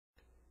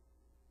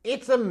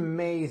It's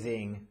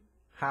amazing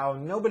how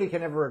nobody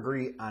can ever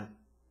agree on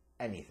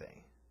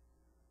anything.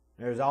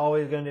 There's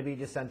always going to be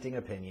dissenting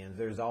opinions.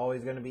 There's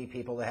always going to be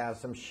people that have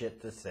some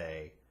shit to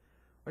say.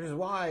 Which is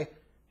why,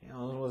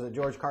 was it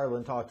George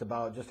Carlin talked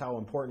about just how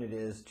important it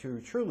is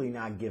to truly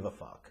not give a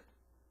fuck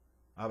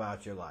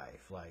about your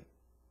life. Like,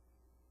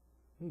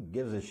 who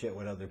gives a shit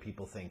what other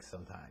people think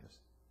sometimes?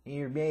 And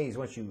you're amazed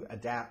once you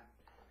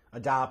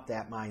adopt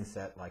that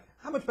mindset, like,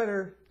 how much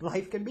better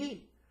life can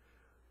be.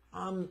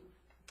 And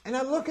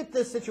I look at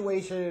this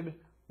situation,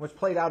 which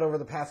played out over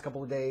the past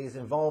couple of days,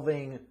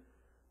 involving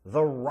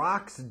The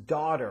Rock's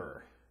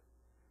daughter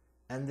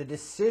and the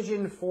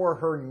decision for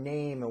her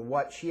name and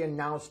what she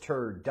announced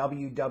her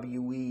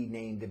WWE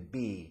name to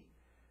be,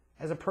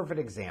 as a perfect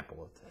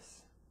example of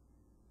this.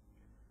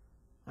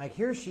 Like,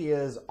 here she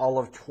is, all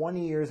of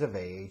 20 years of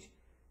age.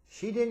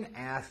 She didn't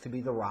ask to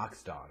be The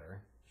Rock's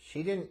daughter.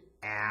 She didn't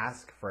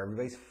ask for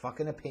everybody's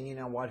fucking opinion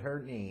on what her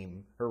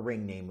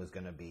ring name was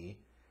going to be.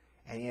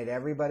 And yet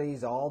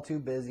everybody's all too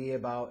busy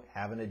about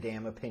having a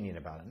damn opinion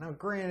about it. Now,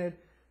 granted,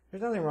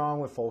 there's nothing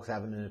wrong with folks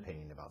having an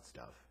opinion about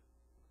stuff.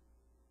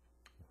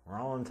 We're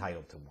all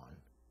entitled to one.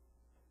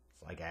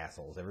 It's like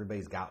assholes.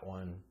 Everybody's got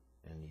one,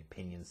 and the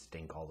opinions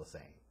stink all the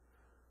same.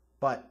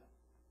 But,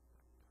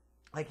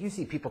 like, you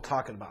see people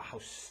talking about how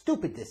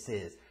stupid this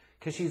is,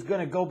 because she's going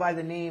to go by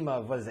the name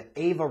of, what is it,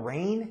 Ava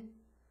Rain?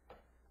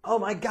 Oh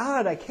my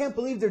God, I can't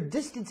believe they're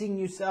distancing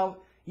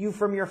you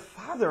from your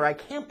father. I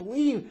can't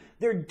believe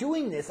they're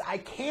doing this. I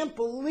can't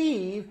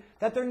believe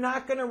that they're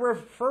not going to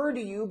refer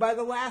to you by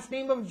the last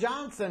name of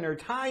Johnson or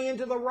tie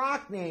into the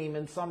Rock name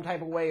in some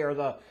type of way or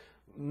the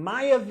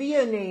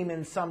Maivia name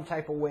in some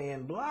type of way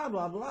and blah,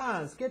 blah, blah,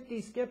 and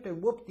skip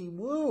and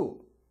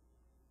whoop-de-woo.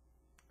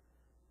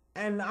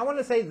 And I want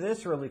to say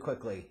this really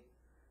quickly.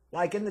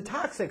 Like, in the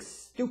toxic,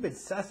 stupid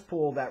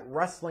cesspool that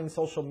wrestling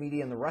social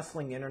media and the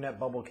wrestling internet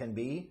bubble can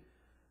be,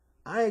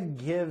 I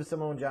give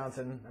Simone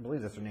Johnson, I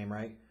believe that's her name,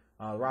 right?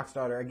 Rock's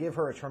daughter, I give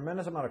her a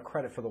tremendous amount of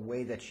credit for the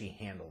way that she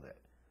handled it.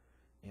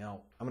 I'm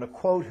going to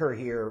quote her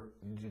here,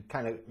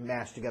 kind of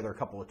mash together a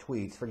couple of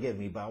tweets. Forgive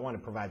me, but I want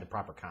to provide the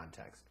proper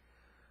context.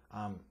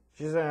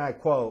 She said, and I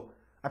quote,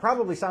 I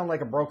probably sound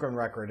like a broken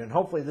record, and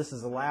hopefully this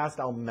is the last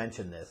I'll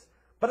mention this,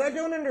 but I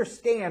don't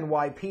understand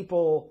why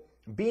people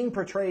being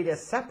portrayed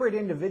as separate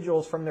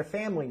individuals from their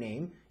family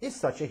name is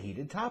such a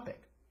heated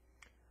topic.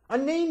 A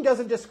name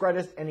doesn't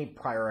discredit any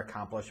prior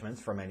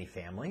accomplishments from any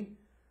family.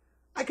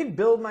 I could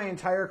build my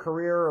entire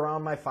career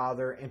around my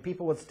father and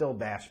people would still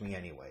bash me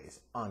anyways.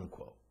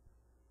 Unquote.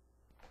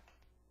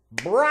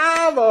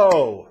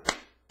 Bravo!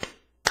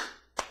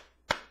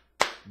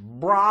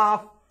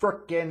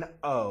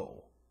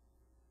 Bra-frickin-o.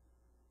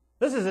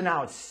 This is an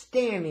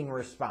outstanding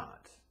response.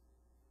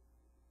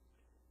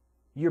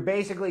 You're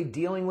basically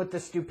dealing with the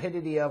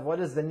stupidity of what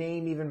does the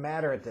name even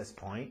matter at this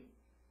point?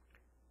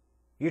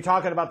 You're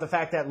talking about the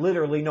fact that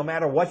literally no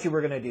matter what you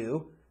were going to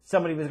do,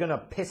 somebody was going to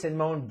piss and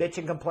moan, bitch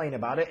and complain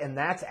about it, and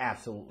that's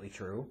absolutely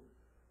true.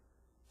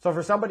 So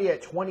for somebody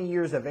at 20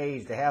 years of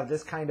age to have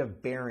this kind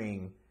of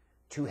bearing,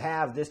 to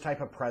have this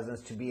type of presence,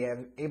 to be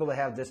able to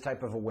have this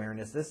type of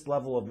awareness, this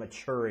level of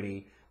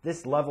maturity,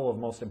 this level of,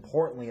 most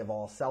importantly of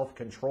all,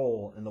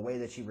 self-control in the way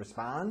that she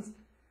responds,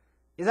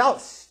 is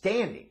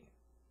outstanding.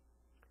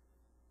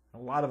 A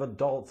lot of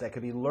adults that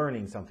could be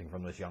learning something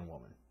from this young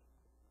woman.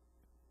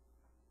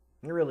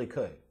 You really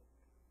could.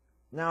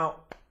 Now,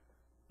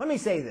 let me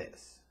say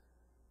this.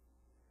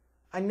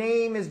 A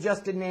name is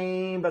just a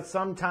name, but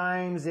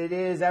sometimes it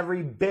is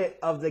every bit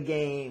of the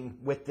game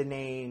with the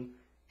name,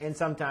 and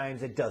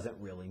sometimes it doesn't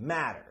really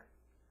matter.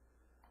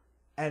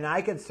 And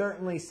I could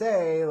certainly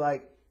say,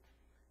 like,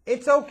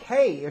 it's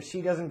okay if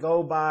she doesn't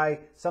go by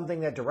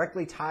something that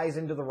directly ties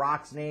into The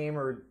Rock's name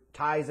or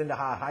ties into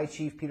High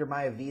Chief Peter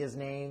Maivia's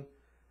name.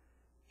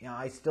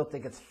 I still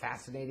think it's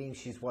fascinating.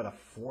 She's, what, a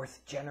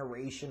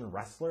fourth-generation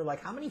wrestler? Like,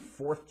 how many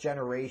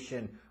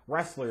fourth-generation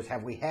wrestlers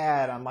have we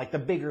had on, like, the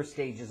bigger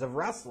stages of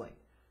wrestling?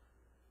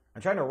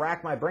 I'm trying to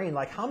rack my brain.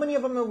 Like, how many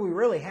of them have we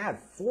really had?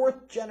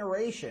 Fourth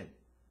generation,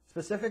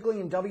 specifically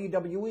in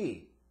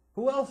WWE.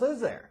 Who else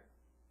is there?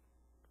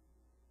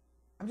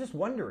 I'm just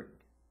wondering.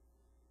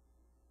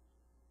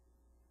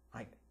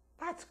 Like,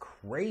 that's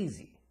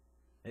crazy.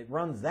 It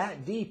runs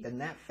that deep in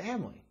that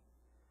family.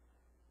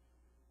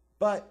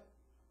 But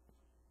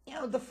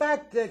the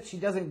fact that she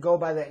doesn't go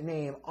by that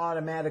name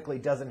automatically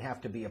doesn't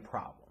have to be a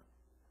problem.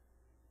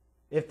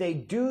 If they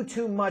do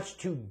too much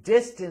to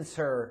distance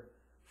her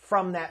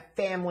from that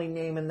family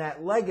name and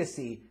that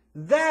legacy,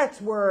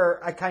 that's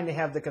where I kind of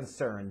have the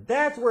concern.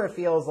 That's where it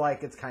feels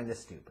like it's kind of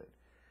stupid.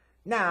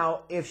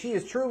 Now, if she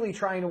is truly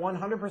trying to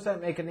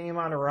 100% make a name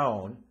on her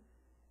own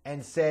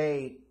and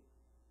say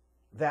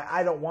that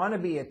I don't want to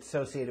be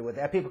associated with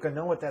that, people can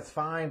know it, that's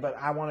fine, but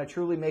I want to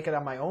truly make it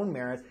on my own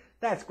merits,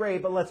 that's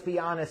great, but let's be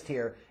honest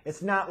here.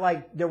 It's not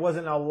like there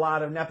wasn't a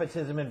lot of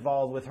nepotism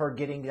involved with her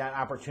getting that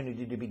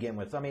opportunity to begin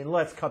with. I mean,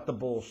 let's cut the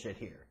bullshit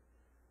here.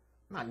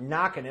 I'm not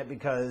knocking it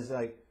because,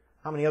 like,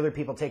 how many other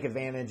people take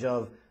advantage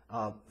of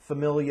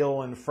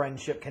familial and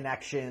friendship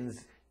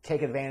connections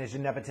take advantage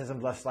of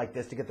nepotism just like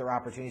this to get their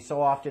opportunities.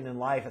 So often in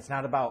life, it's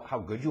not about how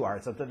good you are.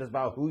 It's something that's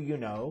about who you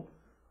know,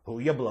 who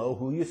you blow,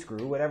 who you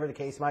screw, whatever the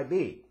case might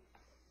be.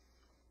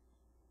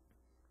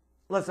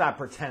 Let's not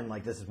pretend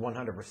like this is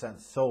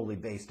 100% solely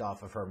based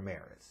off of her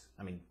merits.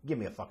 I mean, give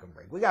me a fucking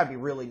break. We got to be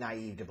really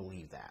naive to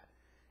believe that.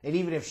 And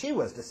even if she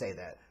was to say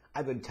that,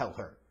 I would tell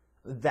her,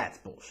 that's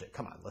bullshit.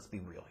 Come on, let's be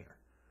real here.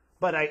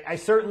 But I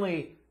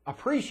certainly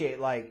appreciate,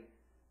 like,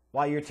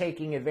 while you're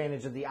taking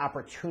advantage of the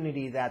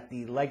opportunity that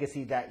the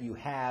legacy that you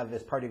have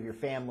as part of your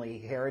family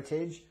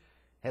heritage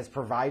has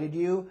provided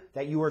you,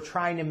 that you are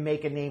trying to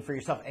make a name for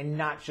yourself and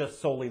not just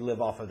solely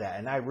live off of that.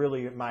 And I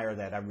really admire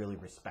that. I really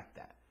respect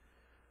that.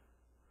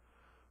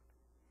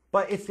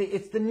 But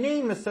it's the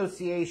name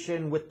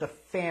association with the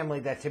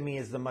family that to me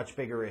is the much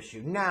bigger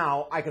issue.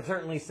 Now, I could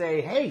certainly say,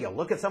 hey, you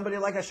look at somebody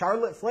like a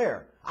Charlotte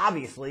Flair.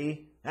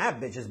 Obviously,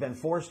 that bitch has been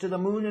forced to the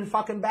moon and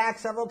fucking back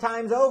several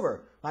times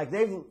over. Like,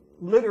 they've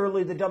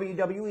literally, the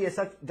WWE has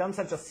done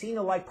such a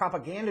Cena-like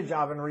propaganda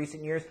job in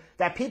recent years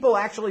that people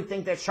actually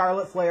think that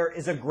Charlotte Flair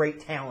is a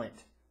great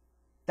talent.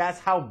 That's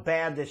how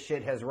bad this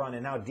shit has run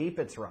and how deep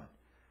it's run.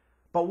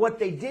 But what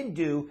they did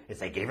do is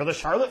they gave her the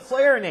Charlotte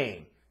Flair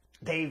name.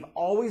 They've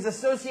always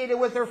associated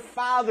with her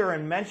father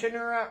and mentioned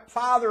her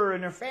father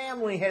and her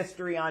family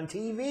history on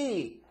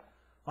TV.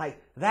 Like,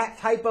 that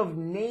type of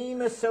name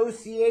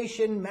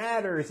association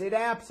matters. It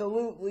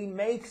absolutely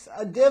makes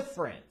a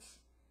difference.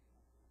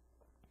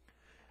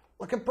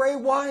 Look at Bray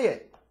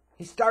Wyatt.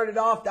 He started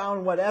off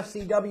down what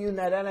FCW and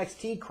that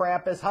NXT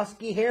crap as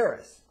Husky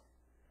Harris.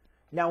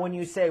 Now, when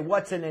you say,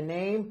 what's in a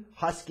name?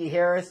 Husky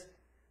Harris.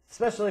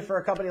 Especially for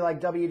a company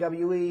like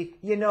WWE,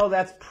 you know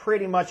that's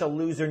pretty much a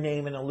loser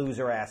name and a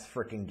loser-ass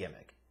freaking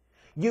gimmick.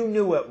 You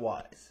knew it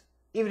was.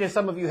 Even if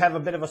some of you have a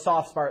bit of a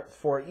soft spot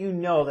for it, you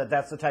know that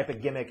that's the type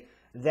of gimmick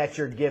that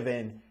you're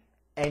given,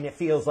 and it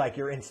feels like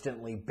you're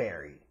instantly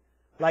buried.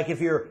 Like if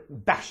you're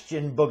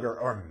Bastion Booger,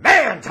 or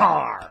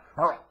Mantar,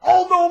 or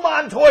Aldo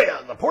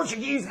Montoya, the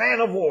Portuguese Man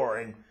of War,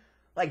 and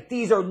like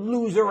these are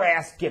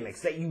loser-ass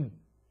gimmicks that you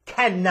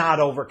cannot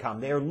overcome.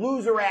 They are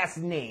loser-ass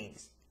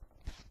names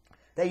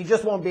that you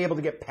just won't be able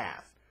to get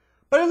past.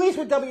 But at least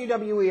with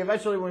WWE,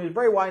 eventually when it was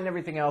Bray Wyatt and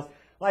everything else,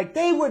 like,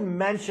 they would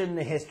mention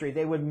the history.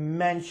 They would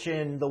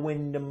mention the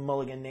Wyndham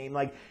Mulligan name.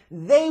 Like,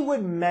 they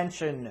would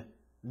mention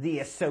the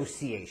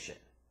association.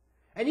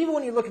 And even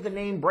when you look at the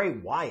name Bray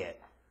Wyatt,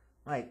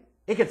 like,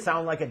 it could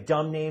sound like a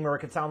dumb name or it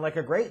could sound like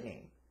a great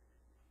name.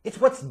 It's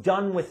what's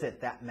done with it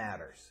that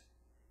matters.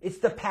 It's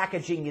the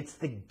packaging. It's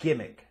the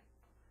gimmick.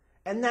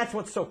 And that's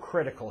what's so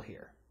critical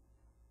here.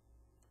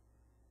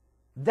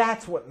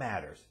 That's what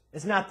matters.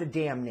 It's not the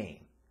damn name.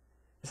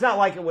 It's not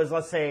like it was,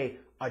 let's say,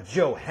 a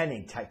Joe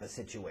Hennig type of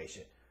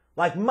situation.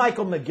 Like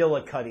Michael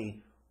McGillicuddy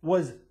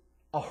was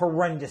a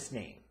horrendous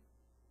name.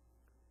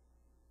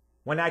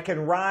 When I can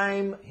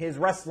rhyme his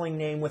wrestling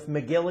name with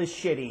McGill is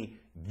shitty,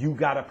 you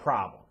got a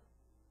problem.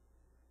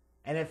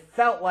 And it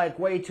felt like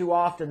way too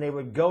often they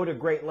would go to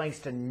great lengths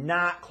to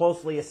not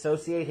closely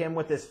associate him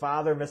with his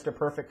father, Mr.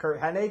 Perfect Kurt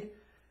Hennig.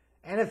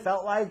 And it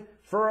felt like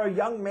for a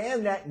young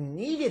man that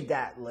needed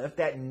that lift,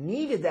 that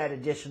needed that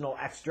additional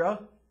extra,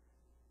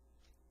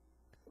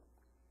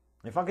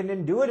 they fucking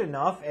didn't do it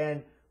enough.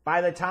 And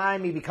by the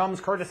time he becomes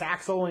Curtis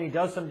Axel and he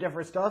does some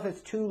different stuff,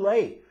 it's too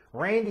late.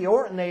 Randy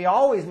Orton, they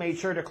always made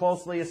sure to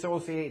closely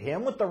associate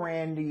him with the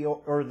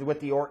with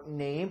the Orton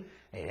name.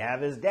 They'd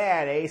have his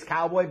dad, Ace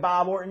Cowboy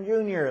Bob Orton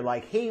Jr.,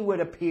 like he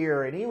would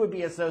appear and he would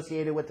be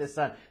associated with his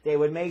son. They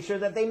would make sure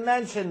that they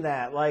mentioned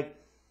that. Like,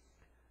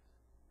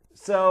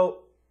 so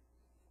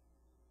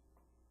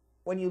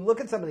when you look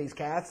at some of these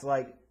cats,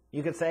 like,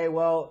 you could say,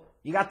 well,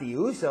 you got the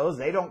Usos.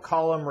 They don't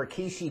call them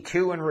Rikishi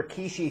 2 and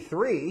Rikishi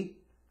 3.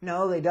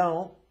 No, they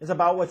don't. It's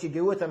about what you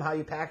do with them, how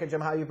you package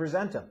them, how you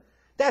present them.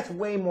 That's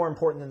way more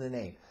important than the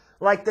name.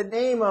 Like the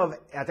name of,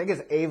 I think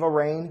it's Ava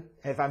Rain.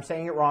 If I'm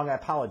saying it wrong, I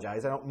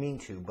apologize. I don't mean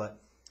to, but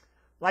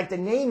like the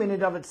name in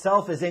and of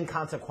itself is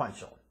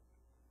inconsequential.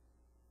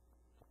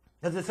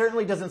 Because it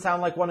certainly doesn't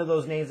sound like one of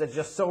those names that's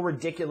just so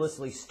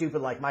ridiculously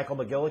stupid like Michael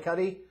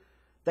McGillicuddy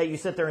that you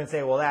sit there and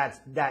say, well,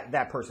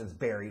 that person's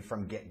buried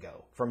from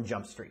get-go, from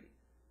Jump Street.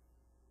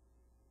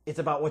 It's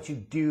about what you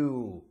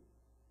do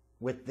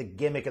with the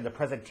gimmick and the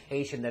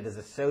presentation that is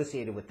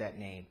associated with that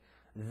name.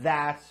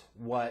 That's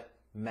what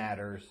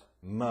matters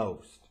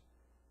most.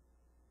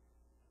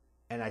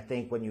 And I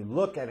think when you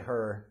look at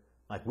her,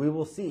 like we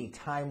will see,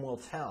 time will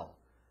tell.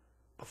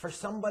 But for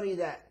somebody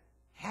that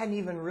hadn't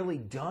even really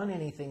done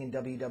anything in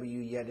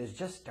WWE yet, is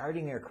just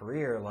starting their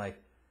career,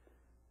 like,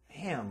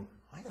 damn,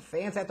 why the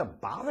fans have to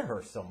bother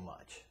her so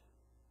much?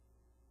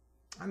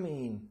 I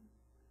mean,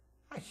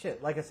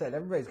 shit, like I said,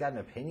 everybody's got an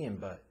opinion,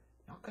 but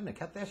y'all couldn't have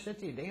kept that shit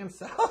to your damn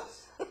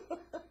selves.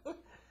 Like,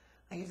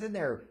 he's in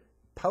there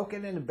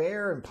poking in the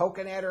bear and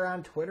poking at her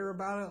on Twitter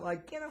about it.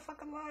 Like, get a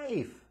fucking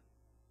life.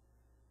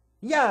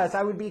 Yes,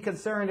 I would be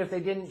concerned if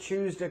they didn't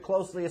choose to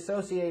closely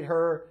associate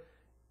her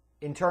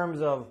in terms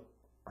of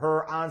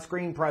her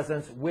on-screen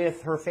presence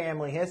with her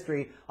family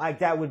history. Like,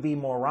 that would be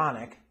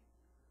moronic.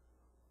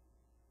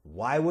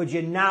 Why would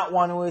you not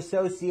want to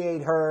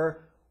associate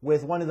her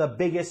with one of the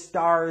biggest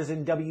stars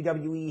in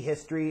WWE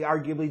history,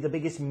 arguably the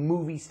biggest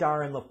movie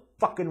star in the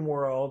fucking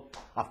world,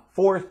 a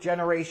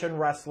fourth-generation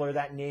wrestler.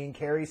 That name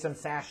carries some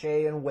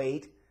sachet and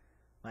weight.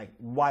 Like,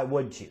 why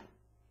would you?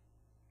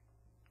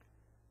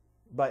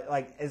 But,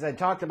 like, as I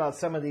talked about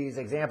some of these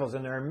examples,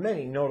 and there are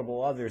many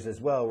notable others as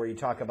well, where you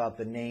talk about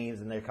the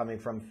names and they're coming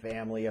from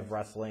family of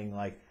wrestling,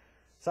 like,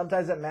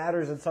 sometimes it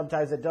matters and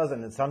sometimes it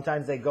doesn't. And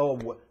sometimes the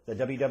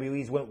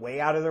WWE's went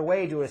way out of their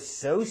way to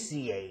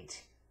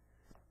associate,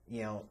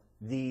 you know,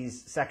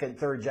 these second,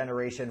 third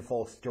generation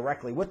folks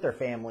directly with their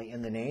family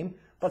in the name.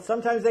 But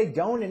sometimes they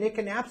don't, and it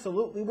can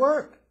absolutely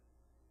work.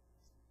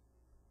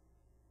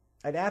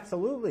 It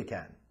absolutely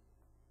can.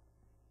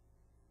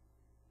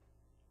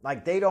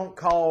 Like, they don't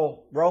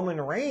call Roman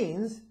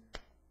Reigns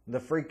the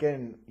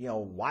freaking, you know,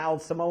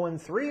 Wild Samoan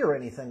 3 or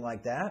anything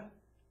like that.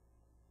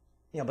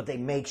 You know, but they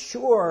make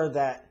sure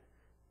that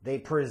they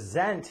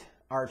present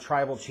our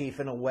tribal chief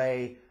in a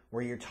way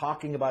where you're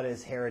talking about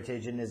his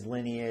heritage and his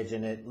lineage,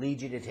 and it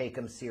leads you to take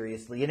him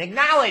seriously and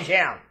acknowledge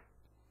him.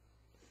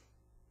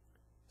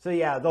 So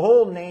yeah, the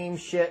whole name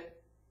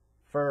shit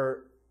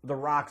for The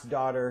Rock's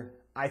daughter,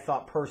 I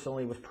thought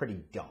personally was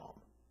pretty dumb.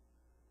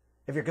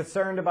 If you're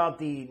concerned about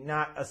the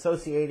not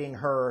associating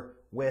her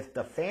with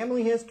the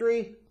family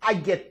history, I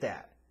get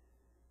that.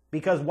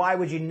 Because why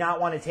would you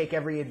not want to take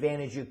every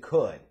advantage you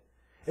could?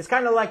 It's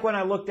kind of like when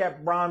I looked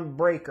at Braun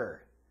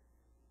Breaker.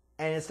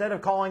 And instead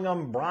of calling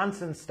him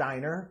Bronson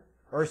Steiner,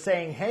 or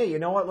saying, hey, you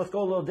know what, let's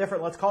go a little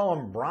different, let's call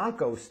him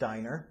Bronco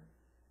Steiner.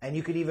 And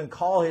you could even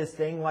call his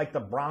thing like the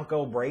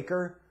Bronco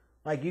Breaker.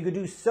 Like, you could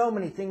do so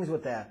many things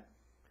with that.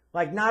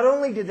 Like, not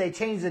only did they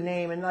change the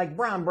name, and like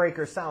Braun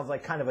Breaker sounds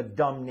like kind of a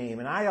dumb name.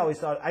 And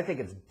I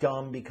think it's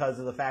dumb because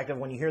of the fact that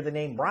when you hear the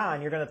name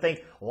Braun, you're going to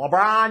think,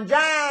 LeBron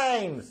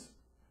James.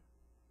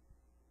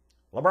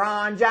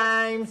 LeBron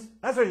James.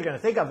 That's what you're going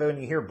to think of when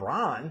you hear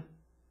Braun.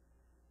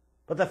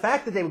 But the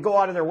fact that they would go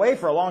out of their way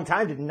for a long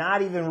time to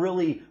not even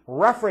really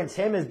reference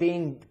him as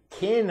being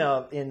in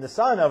the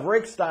son of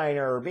Rick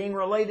Steiner or being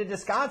related to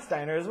Scott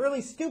Steiner is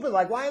really stupid.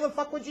 Like, why the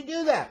fuck would you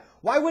do that?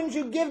 Why wouldn't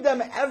you give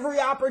them every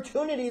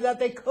opportunity that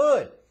they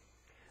could?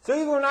 So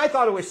even when I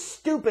thought it was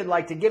stupid,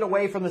 like, to get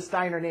away from the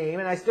Steiner name,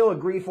 and I still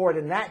agree for it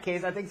in that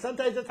case, I think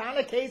sometimes it's on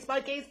a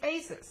case-by-case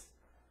basis.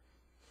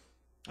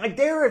 Like,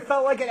 there it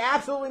felt like it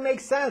absolutely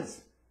makes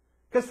sense.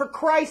 Because for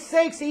Christ's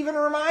sakes, even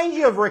remind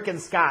you of Rick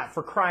and Scott,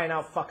 for crying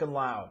out fucking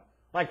loud.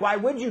 Like, why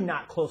would you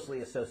not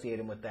closely associate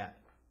him with that?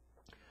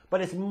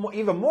 But it's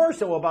even more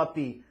so about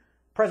the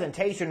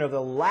presentation or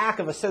the lack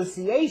of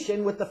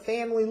association with the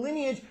family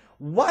lineage.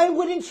 Why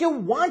wouldn't you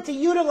want to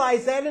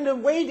utilize that in a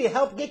way to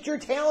help get your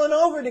talent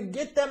over, to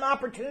get them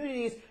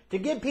opportunities, to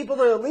get people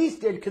to at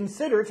least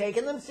consider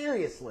taking them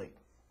seriously?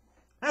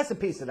 That's the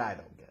piece that I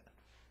don't get.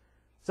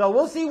 So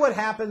we'll see what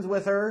happens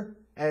with her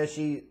as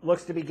she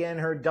looks to begin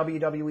her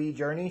WWE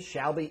journey.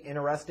 Shall be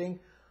interesting.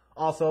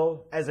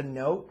 Also, as a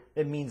note,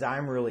 it means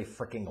I'm really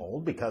freaking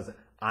old because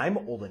I'm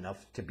old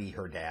enough to be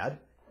her dad.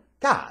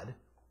 God,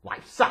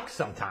 life sucks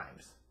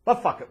sometimes.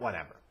 But fuck it,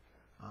 whatever.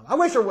 I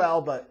wish her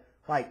well, but,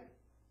 like,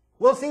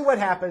 we'll see what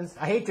happens.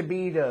 I hate to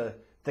be the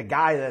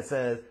guy that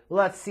says,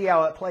 let's see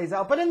how it plays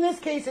out. But in this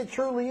case, it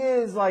truly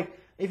is, like,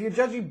 if you're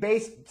judging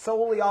based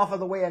solely off of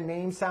the way a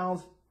name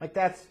sounds, like,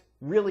 that's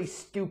really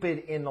stupid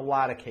in a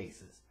lot of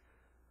cases.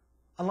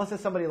 Unless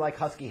it's somebody like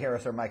Husky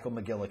Harris or Michael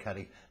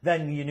McGillicuddy,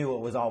 then you knew it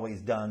was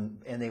always done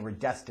and they were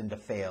destined to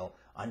fail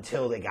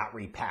until they got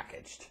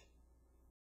repackaged.